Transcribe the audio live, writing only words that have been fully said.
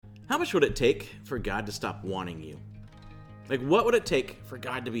How much would it take for God to stop wanting you? Like, what would it take for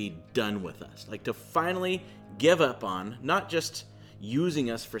God to be done with us? Like, to finally give up on not just using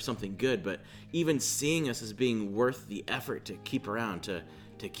us for something good, but even seeing us as being worth the effort to keep around, to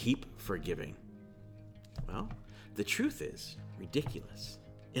keep forgiving. Well, the truth is ridiculous,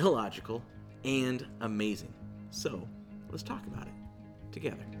 illogical, and amazing. So, let's talk about it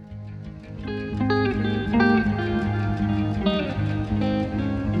together.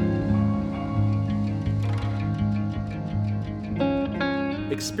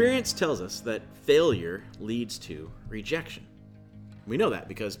 Experience tells us that failure leads to rejection. We know that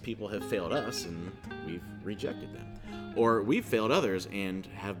because people have failed us and we've rejected them. Or we've failed others and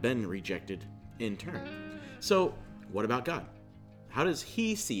have been rejected in turn. So, what about God? How does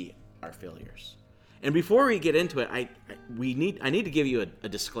He see our failures? And before we get into it, I need to give you a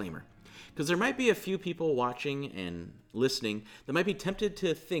disclaimer. Because there might be a few people watching and listening that might be tempted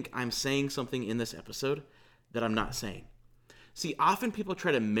to think I'm saying something in this episode that I'm not saying. See, often people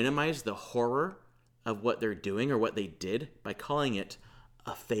try to minimize the horror of what they're doing or what they did by calling it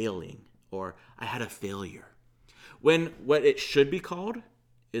a failing or I had a failure. When what it should be called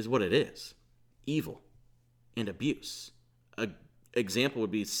is what it is: evil and abuse. An example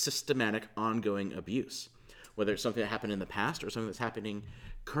would be systematic ongoing abuse, whether it's something that happened in the past or something that's happening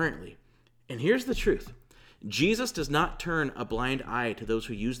currently. And here's the truth. Jesus does not turn a blind eye to those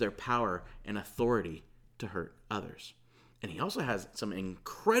who use their power and authority to hurt others. And he also has some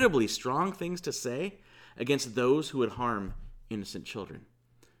incredibly strong things to say against those who would harm innocent children.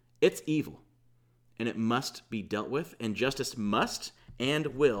 It's evil, and it must be dealt with, and justice must and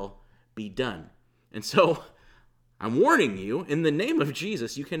will be done. And so, I'm warning you, in the name of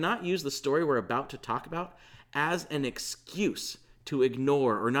Jesus, you cannot use the story we're about to talk about as an excuse to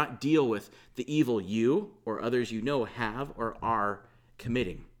ignore or not deal with the evil you or others you know have or are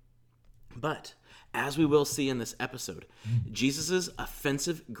committing. But as we will see in this episode, Jesus'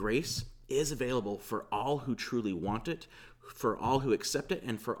 offensive grace is available for all who truly want it, for all who accept it,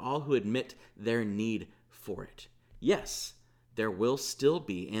 and for all who admit their need for it. Yes, there will still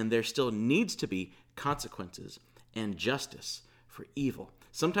be, and there still needs to be, consequences and justice for evil,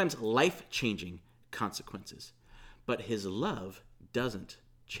 sometimes life-changing consequences. But His love doesn't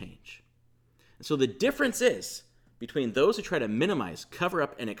change. And so the difference is between those who try to minimize, cover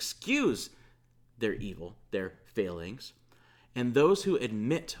up, and excuse their evil, their failings, and those who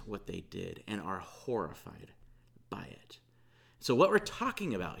admit what they did and are horrified by it. So what we're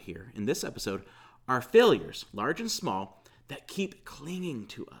talking about here in this episode are failures, large and small, that keep clinging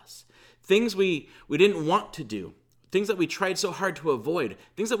to us. Things we didn't want to do, things that we tried so hard to avoid,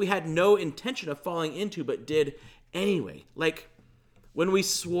 things that we had no intention of falling into but did anyway. Like when we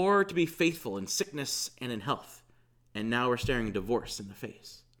swore to be faithful in sickness and in health, and now we're staring divorce in the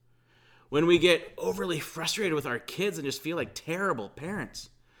face. When we get overly frustrated with our kids and just feel like terrible parents.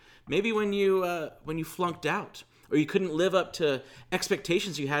 Maybe when you flunked out, or you couldn't live up to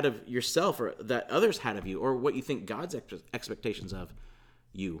expectations you had of yourself or that others had of you, or what you think God's expectations of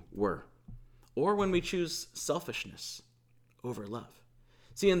you were. Or when we choose selfishness over love.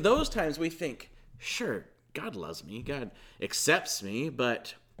 See, in those times we think, sure, God loves me, God accepts me,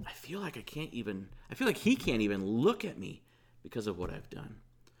 but I feel like He can't even look at me because of what I've done.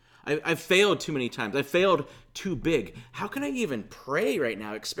 I've failed too many times. I've failed too big. How can I even pray right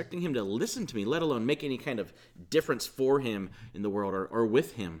now expecting Him to listen to me, let alone make any kind of difference for Him in the world or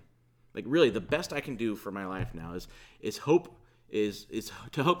with Him? Like really, the best I can do for my life now is to hope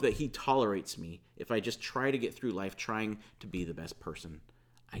that He tolerates me if I just try to get through life trying to be the best person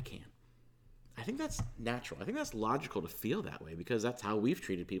I can. I think that's natural. I think that's logical to feel that way because that's how we've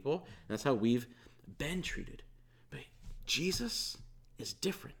treated people, and that's how we've been treated. But Jesus is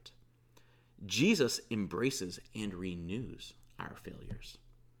different. Jesus embraces and renews our failures.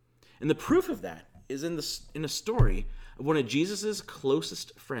 And the proof of that is in a story of one of Jesus'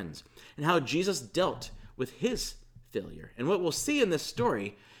 closest friends and how Jesus dealt with his failure. And what we'll see in this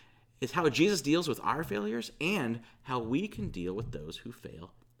story is how Jesus deals with our failures and how we can deal with those who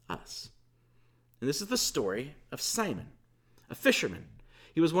fail us. And this is the story of Simon, a fisherman.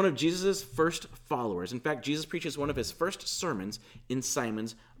 He was one of Jesus' first followers. In fact, Jesus preaches one of his first sermons in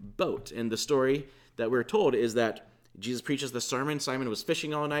Simon's boat. And the story that we're told is that Jesus preaches the sermon. Simon was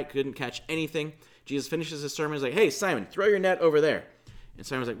fishing all night, couldn't catch anything. Jesus finishes his sermon. He's like, hey, Simon, throw your net over there. And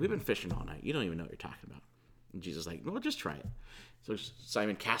Simon's like, we've been fishing all night. You don't even know what you're talking about. And Jesus is like, well, just try it. So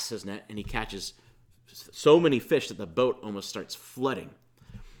Simon casts his net, and he catches so many fish that the boat almost starts flooding.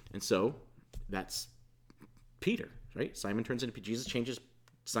 And so that's Peter, right? Simon turns into Jesus changes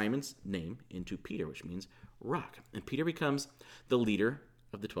Simon's name into Peter, which means rock. And Peter becomes the leader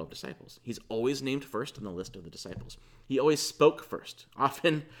of the 12 disciples. He's always named first on the list of the disciples. He always spoke first,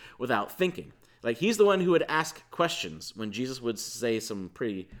 often without thinking. Like, he's the one who would ask questions when Jesus would say some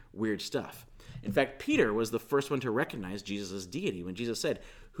pretty weird stuff. In fact, Peter was the first one to recognize Jesus' deity. When Jesus said,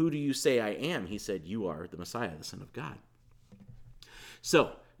 "Who do you say I am?" he said, "You are the Messiah, the Son of God."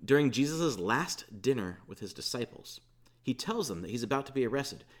 So, during Jesus' last dinner with his disciples, he tells them that he's about to be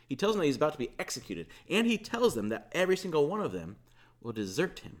arrested. He tells them that he's about to be executed. And he tells them that every single one of them will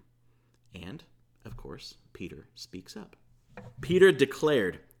desert him. And, of course, Peter speaks up. Peter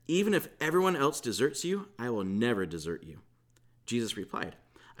declared, "Even if everyone else deserts you, I will never desert you." Jesus replied,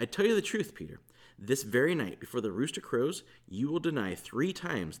 "I tell you the truth, Peter. This very night, before the rooster crows, you will deny 3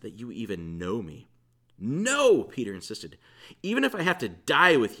 times that you even know me." "No," Peter insisted. "Even if I have to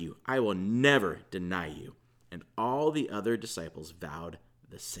die with you, I will never deny you." And all the other disciples vowed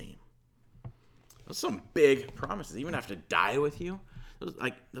the same. Those are some big promises. Even have to die with you?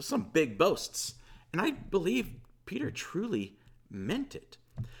 Those some big boasts. And I believe Peter truly meant it.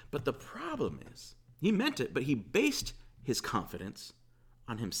 But the problem is, he meant it, but he based his confidence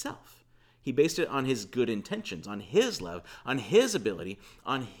on himself. He based it on his good intentions, on his love, on his ability,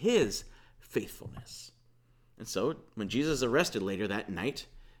 on his faithfulness. And so, when Jesus is arrested later that night,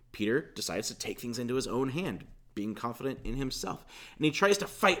 Peter decides to take things into his own hand, being confident in himself. And he tries to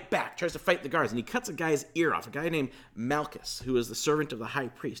fight back, tries to fight the guards, and he cuts a guy's ear off, a guy named Malchus, who is the servant of the high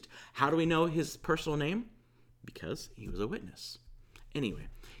priest. How do we know his personal name? Because he was a witness. Anyway,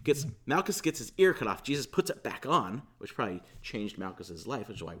 Malchus gets his ear cut off. Jesus puts it back on, which probably changed Malchus's life,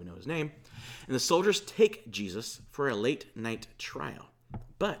 which is why we know his name. And the soldiers take Jesus for a late night trial.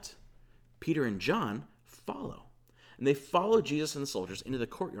 But Peter and John follow. And they follow Jesus and the soldiers into the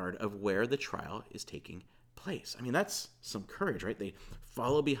courtyard of where the trial is taking place. I mean, that's some courage, right? They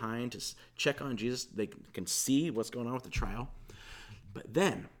follow behind to check on Jesus. They can see what's going on with the trial. But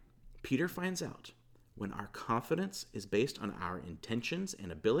then Peter finds out when our confidence is based on our intentions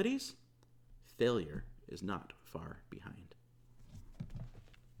and abilities, failure is not far behind.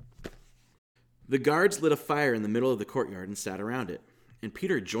 The guards lit a fire in the middle of the courtyard and sat around it, and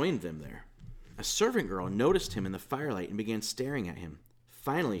Peter joined them there. A servant girl noticed him in the firelight and began staring at him.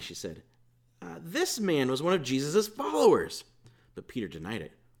 Finally, she said, "This man was one of Jesus' followers." But Peter denied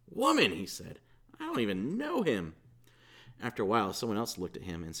it. "Woman," he said, "I don't even know him." After a while, someone else looked at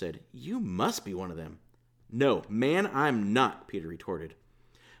him and said, "You must be one of them." "No, man, I'm not," Peter retorted.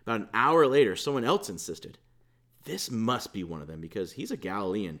 About an hour later, someone else insisted, "This must be one of them because he's a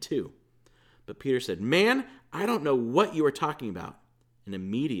Galilean too." But Peter said, "Man, I don't know what you are talking about." And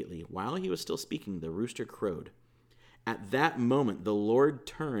immediately, while he was still speaking, the rooster crowed. At that moment, the Lord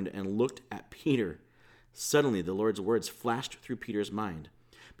turned and looked at Peter. Suddenly, the Lord's words flashed through Peter's mind.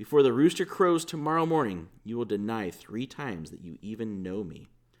 "Before the rooster crows tomorrow morning, you will deny 3 times that you even know me."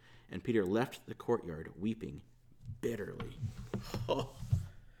 And Peter left the courtyard weeping bitterly. Oh,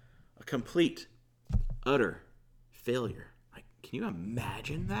 a complete, utter failure. Can you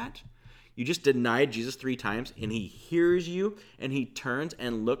imagine that? You just denied Jesus 3 times, and he hears you, and he turns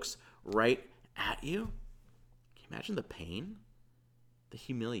and looks right at you. Can you imagine the pain, the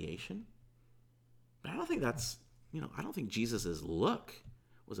humiliation? But I don't think I don't think Jesus' look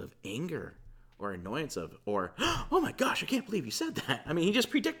was of anger or annoyance or, "Oh my gosh, I can't believe you said that." I mean, he just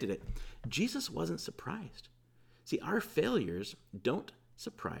predicted it. Jesus wasn't surprised. See, our failures don't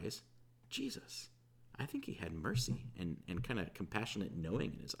surprise Jesus. I think he had mercy and kind of compassionate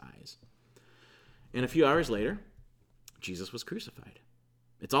knowing in his eyes. And a few hours later, Jesus was crucified.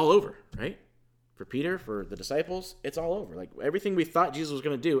 It's all over, right? For Peter, for the disciples, it's all over. Like, everything we thought Jesus was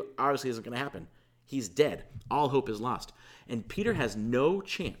going to do obviously isn't going to happen. He's dead. All hope is lost. And Peter has no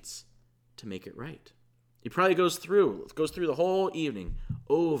chance to make it right. He probably goes through the whole evening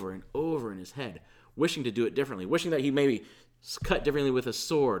over and over in his head, wishing to do it differently, wishing that he maybe cut differently with a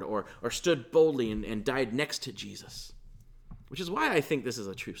sword or stood boldly and died next to Jesus. Which is why I think this is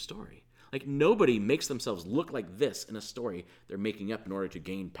a true story. Like, nobody makes themselves look like this in a story they're making up in order to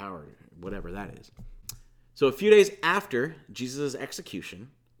gain power, whatever that is. So a few days after Jesus'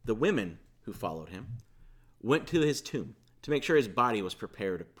 execution, the women who followed him went to his tomb to make sure his body was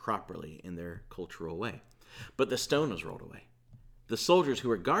prepared properly in their cultural way. But the stone was rolled away. The soldiers who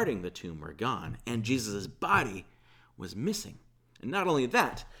were guarding the tomb were gone, and Jesus' body was missing. And not only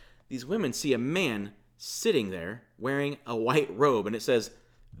that, these women see a man sitting there wearing a white robe, and it says,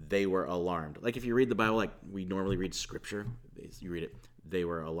 "They were alarmed." Like, if you read the Bible like we normally read scripture, you read it, "They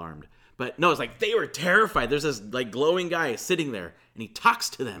were alarmed." But no, it's like they were terrified. There's this like glowing guy sitting there, and he talks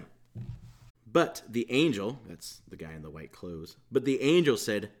to them. But the angel, that's the guy in the white clothes, but the angel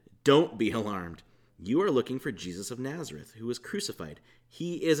said, "Don't be alarmed. You are looking for Jesus of Nazareth, who was crucified.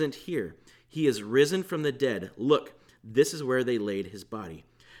 He isn't here. He is risen from the dead. Look, this is where they laid his body.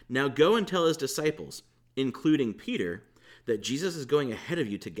 Now go and tell his disciples, including Peter, that Jesus is going ahead of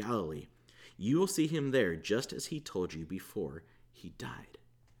you to Galilee. You will see him there, just as he told you before he died."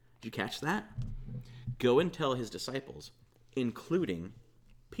 Did you catch that? Go and tell his disciples, including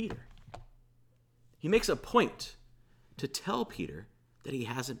Peter. He makes a point to tell Peter that he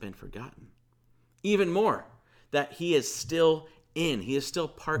hasn't been forgotten. Even more, that he is still he is still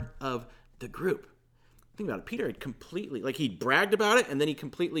part of the group. Think about it. Peter had completely, he bragged about it, and then he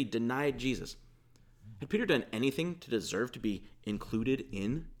completely denied Jesus. Had Peter done anything to deserve to be included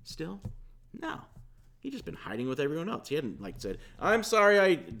in still? No. He'd just been hiding with everyone else. He hadn't said, "I'm sorry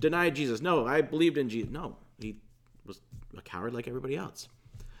I denied Jesus. No, I believed in Jesus." No, he was a coward like everybody else.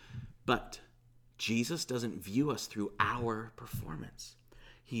 But Jesus doesn't view us through our performance.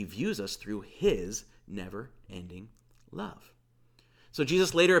 He views us through his never-ending love. So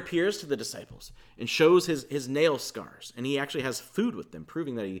Jesus later appears to the disciples and shows his nail scars, and he actually has food with them,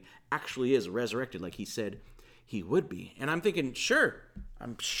 proving that he actually is resurrected like he said he would be. And I'm thinking,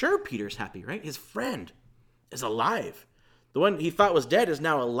 I'm sure Peter's happy, right? His friend is alive. The one he thought was dead is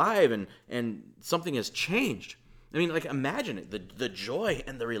now alive, and something has changed. I mean, imagine it, the joy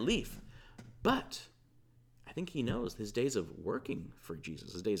and the relief. But I think he knows his days of working for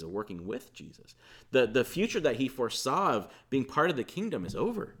Jesus, his days of working with Jesus, the future that he foresaw of being part of the kingdom is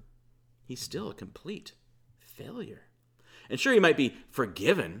over. He's still a complete failure. And sure, he might be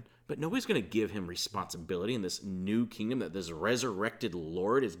forgiven, but nobody's going to give him responsibility in this new kingdom that this resurrected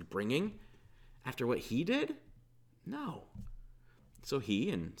Lord is bringing after what he did? No. So he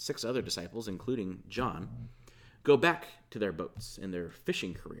and 6 other disciples, including John, go back to their boats and their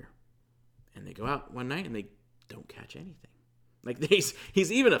fishing career. And they go out one night and they don't catch anything.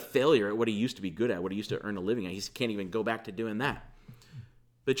 He's even a failure at what he used to be good at, what he used to earn a living at. He can't even go back to doing that.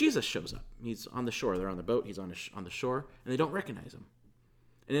 But Jesus shows up. He's on the shore. They're on the boat. He's on the shore, and they don't recognize him.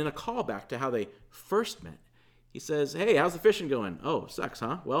 And in a callback to how they first met, he says, "Hey, how's the fishing going?" "Oh, sucks,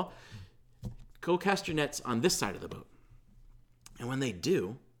 huh? Well, go cast your nets on this side of the boat." And when they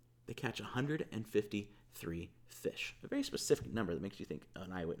do, they catch 153 fish. A very specific number that makes you think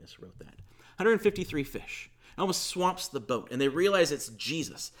an eyewitness wrote that. 153 fish. It almost swamps the boat, and they realize it's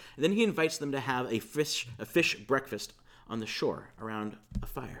Jesus. And then he invites them to have a fish breakfast on the shore around a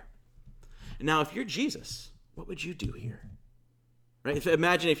fire. And now, if you're Jesus, what would you do here? Right?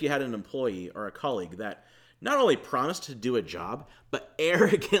 Imagine if you had an employee or a colleague that not only promised to do a job, but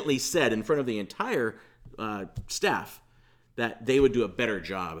arrogantly said in front of the entire staff that they would do a better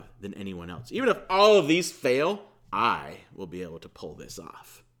job than anyone else. Even if all of these fail, I will be able to pull this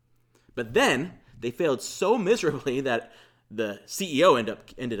off. But then they failed so miserably that the CEO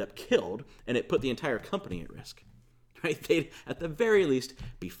ended up killed, and it put the entire company at risk. Right? They'd, at the very least,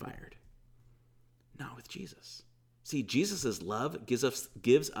 be fired. Not with Jesus. See, Jesus' love gives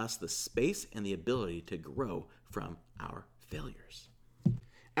us the space and the ability to grow from our failures.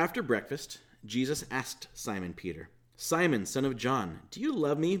 After breakfast, Jesus asked Simon Peter, "Simon, son of John, do you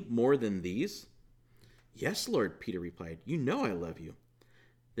love me more than these?" "Yes, Lord," Peter replied. "You know I love you."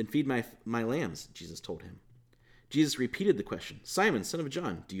 "Then feed my lambs," Jesus told him. Jesus repeated the question, "Simon, son of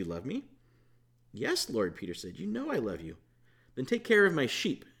John, do you love me?" "Yes, Lord," Peter said. "You know I love you." "Then take care of my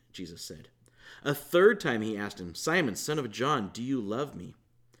sheep," Jesus said. A third time he asked him, "Simon, son of John, do you love me?"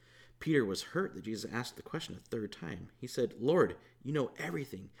 Peter was hurt that Jesus asked the question a third time. He said, "Lord, you know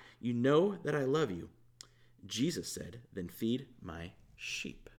everything. You know that I love you." Jesus said, "Then feed my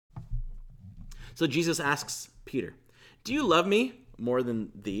sheep." So Jesus asks Peter, "Do you love me more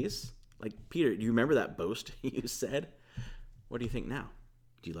than these?" Peter, do you remember that boast you said? What do you think now?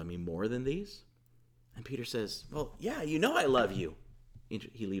 Do you love me more than these? And Peter says, "Well, yeah, you know I love you."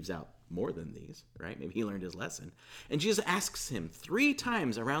 He leaves out more than these, right? Maybe he learned his lesson. And Jesus asks him 3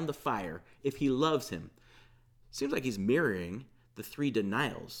 times around the fire if he loves him. Seems like he's mirroring the 3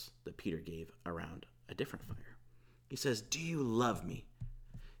 denials that Peter gave around a different fire. He says, "Do you love me?"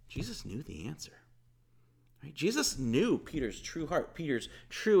 Jesus knew the answer. Right? Jesus knew Peter's true heart, Peter's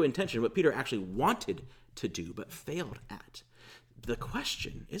true intention, what Peter actually wanted to do but failed at. The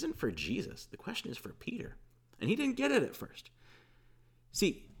question isn't for Jesus. The question is for Peter. And he didn't get it at first.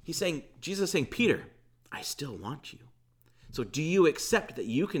 See, Jesus is saying, "Peter, I still want you. So do you accept that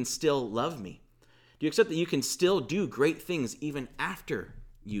you can still love me? Do you accept that you can still do great things even after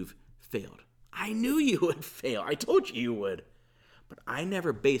you've failed? I knew you would fail. I told you would. But I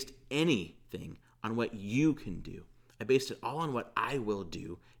never based anything on what you can do. I based it all on what I will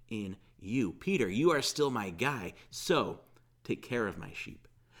do in you. Peter, you are still my guy. So take care of my sheep.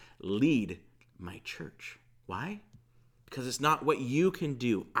 Lead my church. Why? Because it's not what you can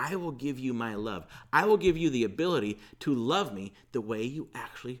do. I will give you my love. I will give you the ability to love me the way you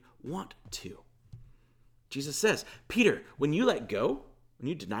actually want to. Jesus says, Peter, when you let go, when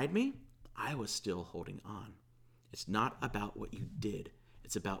you denied me, I was still holding on. It's not about what you did.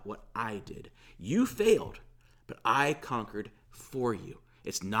 It's about what I did. You failed, but I conquered for you.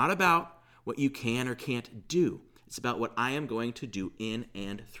 It's not about what you can or can't do. It's about what I am going to do in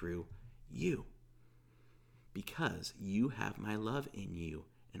and through you. Because you have my love in you,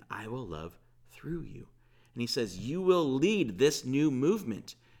 and I will love through you. And he says, you will lead this new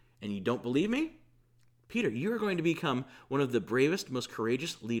movement. And you don't believe me? Peter, you are going to become one of the bravest, most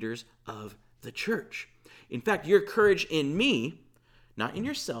courageous leaders of the church. In fact, your courage in me, not in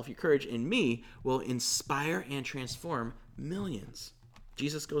yourself, your courage in me will inspire and transform millions.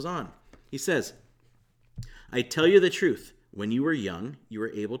 Jesus goes on. He says, I tell you the truth. When you were young, you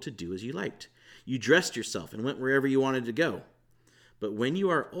were able to do as you liked. You dressed yourself and went wherever you wanted to go. But when you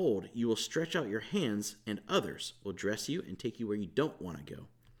are old, you will stretch out your hands, and others will dress you and take you where you don't want to go.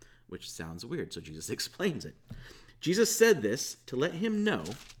 Which sounds weird, so Jesus explains it. Jesus said this to let him know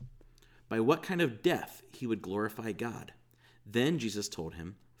by what kind of death he would glorify God. Then Jesus told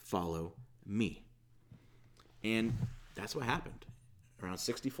him, follow me. And that's what happened. Around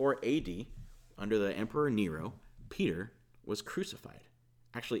 64 AD, under the Emperor Nero, Peter was crucified.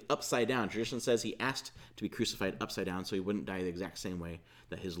 Actually, upside down. Tradition says he asked to be crucified upside down so he wouldn't die the exact same way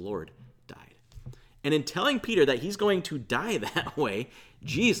that his Lord died. And in telling Peter that he's going to die that way,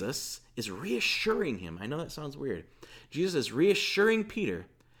 Jesus is reassuring him. I know that sounds weird. Jesus is reassuring Peter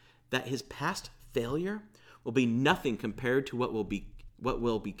that his past failure will be nothing compared to what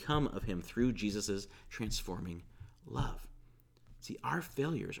will become of him through Jesus' transforming love. See, our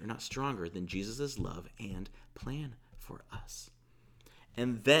failures are not stronger than Jesus' love and plan for us.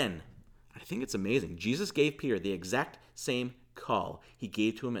 And then, I think it's amazing, Jesus gave Peter the exact same call he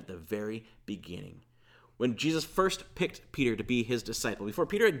gave to him at the very beginning. When Jesus first picked Peter to be his disciple, before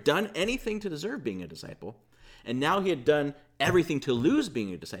Peter had done anything to deserve being a disciple, and now he had done everything to lose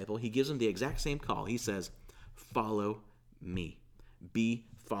being a disciple, he gives him the exact same call. He says, follow me. Be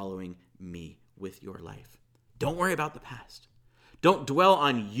following me with your life. Don't worry about the past. Don't dwell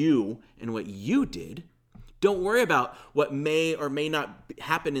on you and what you did. Don't worry about what may or may not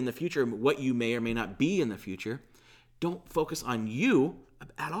happen in the future, what you may or may not be in the future. Don't focus on you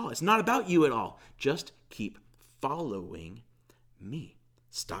at all. It's not about you at all. Just keep following me.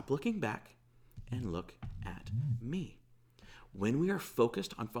 Stop looking back and look at me. When we are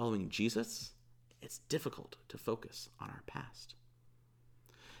focused on following Jesus, it's difficult to focus on our past.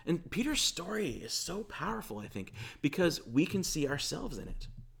 And Peter's story is so powerful, I think, because we can see ourselves in it.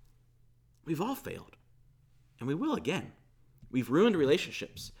 We've all failed, and we will again. We've ruined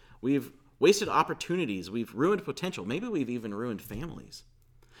relationships. We've wasted opportunities. We've ruined potential. Maybe we've even ruined families.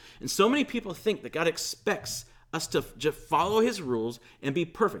 And so many people think that God expects us to just follow his rules and be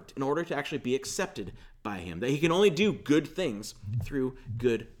perfect in order to actually be accepted by him, that he can only do good things through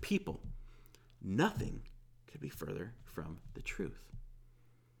good people. Nothing could be further from the truth.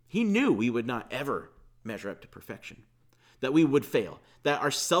 He knew we would not ever measure up to perfection, that we would fail, that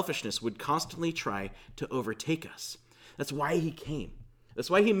our selfishness would constantly try to overtake us. That's why he came. That's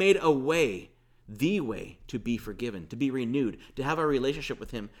why he made a way, the way to be forgiven, to be renewed, to have our relationship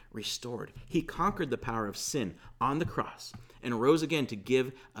with him restored. He conquered the power of sin on the cross and rose again to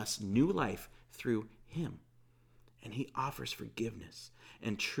give us new life through him. And he offers forgiveness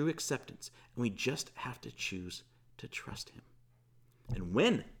and true acceptance, and we just have to choose to trust him. And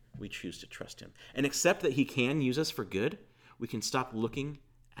when we choose to trust him and accept that he can use us for good, we can stop looking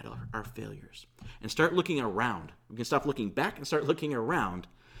at our failures and start looking around. We can stop looking back and start looking around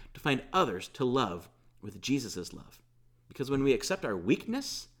to find others to love with Jesus' love. Because when we accept our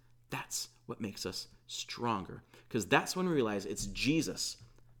weakness, that's what makes us stronger. Because that's when we realize it's Jesus,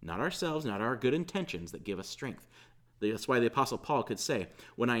 not ourselves, not our good intentions, that give us strength. That's why the Apostle Paul could say,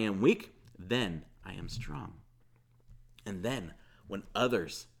 when I am weak, then I am strong. And then when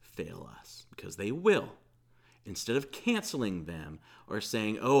others fail us, because they will, instead of canceling them or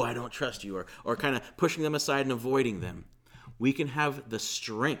saying, oh, I don't trust you, or kind of pushing them aside and avoiding them, we can have the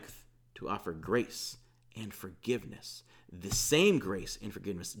strength to offer grace and forgiveness. The same grace and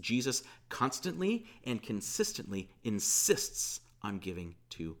forgiveness Jesus constantly and consistently insists on giving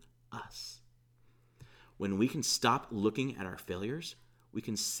to us. When we can stop looking at our failures, we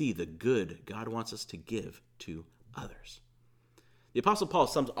can see the good God wants us to give to others. The Apostle Paul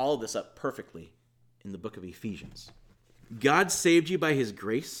sums all of this up perfectly in the book of Ephesians. God saved you by his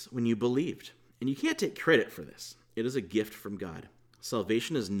grace when you believed, and you can't take credit for this. It is a gift from God.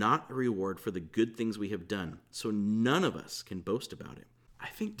 Salvation is not a reward for the good things we have done, so none of us can boast about it. I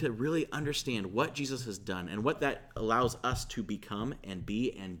think to really understand what Jesus has done and what that allows us to become and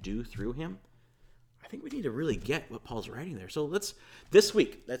be and do through him, I think we need to really get what Paul's writing there. So this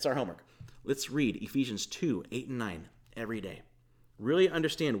week, that's our homework. Let's read Ephesians 2, 8 and 9 every day. Really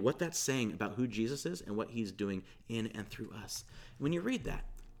understand what that's saying about who Jesus is and what he's doing in and through us. When you read that,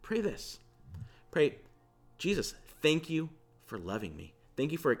 pray this. Pray, Jesus, thank you for loving me.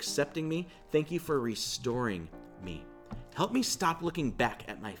 Thank you for accepting me. Thank you for restoring me. Help me stop looking back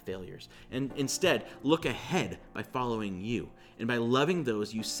at my failures and instead look ahead by following you and by loving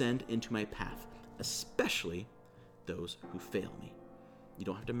those you send into my path, especially those who fail me. You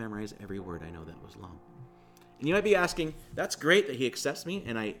don't have to memorize every word. I know that was long. And you might be asking, that's great that he accepts me,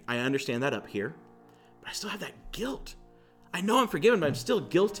 and I understand that up here, but I still have that guilt. I know I'm forgiven, but I'm still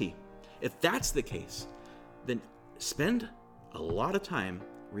guilty. If that's the case, then spend a lot of time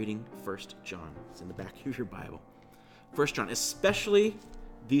reading 1 John. It's in the back of your Bible. 1 John, especially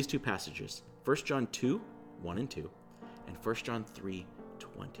these two passages, 1 John 2, 1 and 2, and 1 John 3,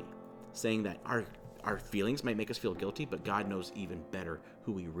 20, saying that our feelings might make us feel guilty, but God knows even better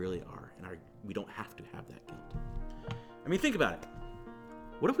who we really are, and we don't have to have that guilt. I mean, think about it.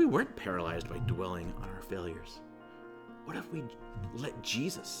 What if we weren't paralyzed by dwelling on our failures? What if we let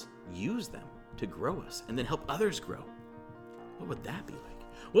Jesus use them to grow us and then help others grow? What would that be like?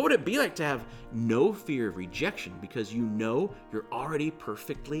 What would it be like to have no fear of rejection because you know you're already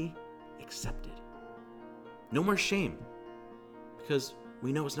perfectly accepted? No more shame because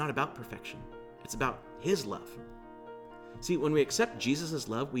we know it's not about perfection. It's about his love. See, when we accept Jesus'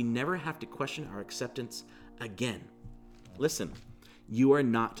 love, we never have to question our acceptance again. Listen, you are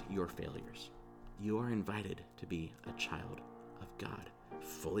not your failures. You are invited to be a child of God,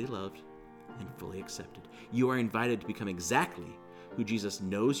 fully loved and fully accepted. You are invited to become exactly who Jesus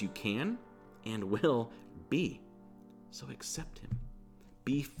knows you can and will be. So accept him.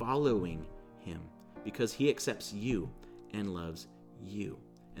 Be following him because he accepts you and loves you.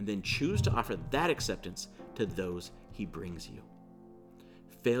 And then choose to offer that acceptance to those he brings you.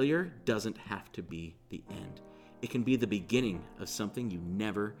 Failure doesn't have to be the end. It can be the beginning of something you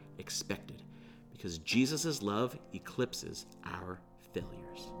never expected because Jesus' love eclipses our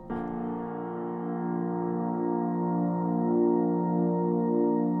failures.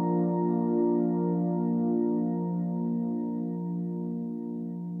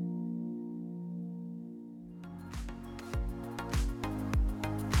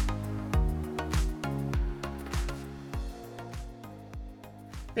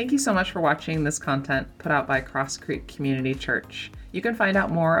 Thank you so much for watching this content put out by Cross Creek Community Church. You can find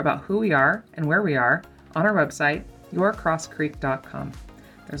out more about who we are and where we are on our website, yourcrosscreek.com.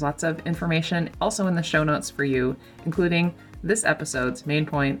 There's lots of information also in the show notes for you, including this episode's main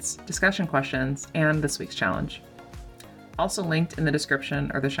points, discussion questions, and this week's challenge. Also linked in the description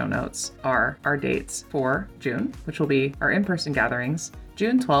or the show notes are our dates for June, which will be our in-person gatherings,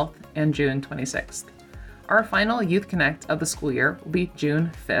 June 12th and June 26th. Our final Youth Connect of the school year will be June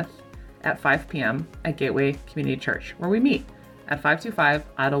 5th at 5 p.m. at Gateway Community Church, where we meet at 525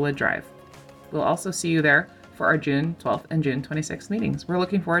 Idlewood Drive. We'll also see you there for our June 12th and June 26th meetings. We're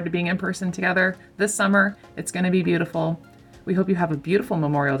looking forward to being in person together this summer. It's going to be beautiful. We hope you have a beautiful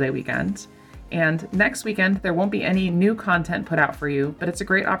Memorial Day weekend. And next weekend, there won't be any new content put out for you, but it's a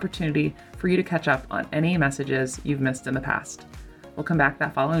great opportunity for you to catch up on any messages you've missed in the past. We'll come back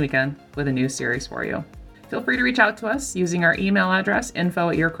that following weekend with a new series for you. Feel free to reach out to us using our email address,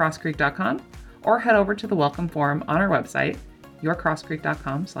 info@yourcrosscreek.com, or head over to the welcome form on our website,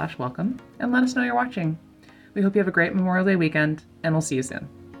 yourcrosscreek.com/welcome, and let us know you're watching. We hope you have a great Memorial Day weekend, and we'll see you soon.